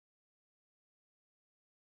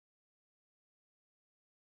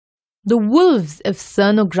The Wolves of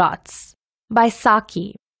Cernogratz by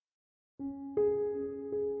Saki.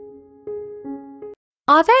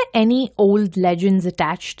 Are there any old legends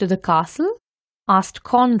attached to the castle? Asked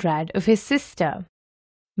Conrad of his sister.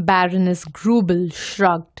 Baroness Grubel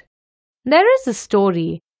shrugged. There is a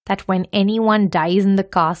story that when anyone dies in the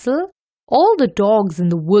castle, all the dogs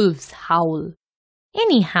and the wolves howl.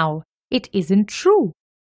 Anyhow, it isn't true.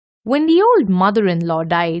 When the old mother-in-law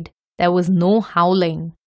died, there was no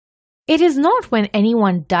howling. It is not when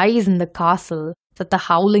anyone dies in the castle that the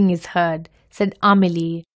howling is heard, said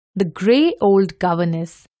Amelie, the grey old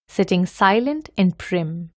governess, sitting silent and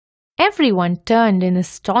prim. Everyone turned in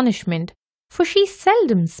astonishment, for she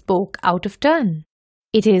seldom spoke out of turn.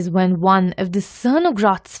 It is when one of the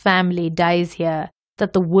Cernogratz family dies here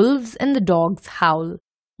that the wolves and the dogs howl,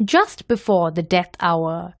 just before the death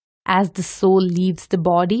hour. As the soul leaves the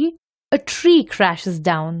body, a tree crashes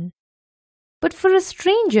down. But for a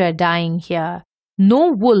stranger dying here,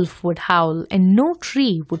 no wolf would howl and no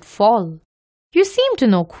tree would fall. You seem to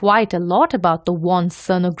know quite a lot about the von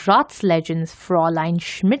Cernogratz legends, Fräulein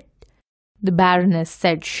Schmidt, the Baroness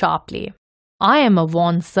said sharply. I am a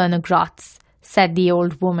von Cernogratz, said the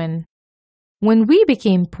old woman. When we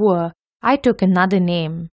became poor, I took another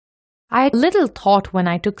name. I little thought when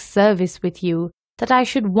I took service with you that I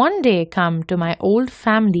should one day come to my old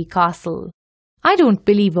family castle. I don't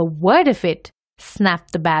believe a word of it,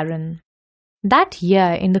 snapped the Baron. That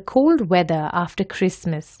year, in the cold weather after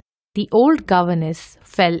Christmas, the old governess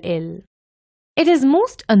fell ill. It is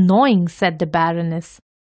most annoying, said the Baroness.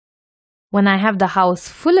 When I have the house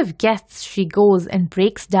full of guests, she goes and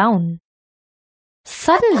breaks down.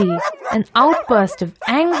 Suddenly, an outburst of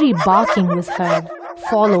angry barking was heard,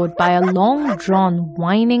 followed by a long-drawn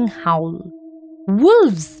whining howl.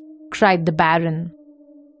 Wolves! Cried the Baron.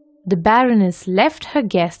 The Baroness left her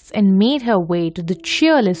guests and made her way to the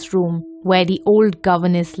cheerless room where the old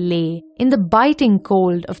governess lay in the biting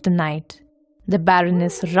cold of the night. The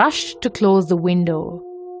Baroness rushed to close the window.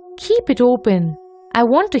 Keep it open. I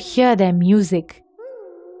want to hear their music.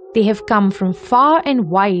 They have come from far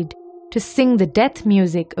and wide to sing the death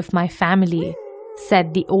music of my family,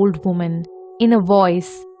 said the old woman in a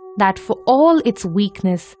voice that, for all its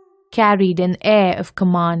weakness, carried an air of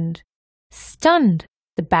command. Stunned,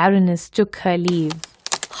 the Baroness took her leave.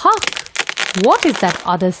 Hark! What is that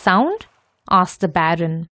other sound? Asked the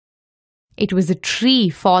Baron. It was a tree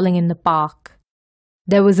falling in the park.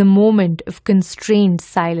 There was a moment of constrained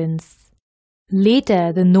silence.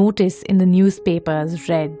 Later, the notice in the newspapers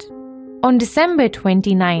read, on December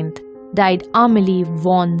 29th, died Amelie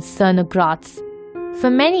von Cernogratz, for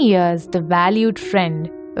many years the valued friend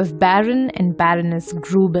of Baron and Baroness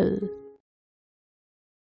Grubel.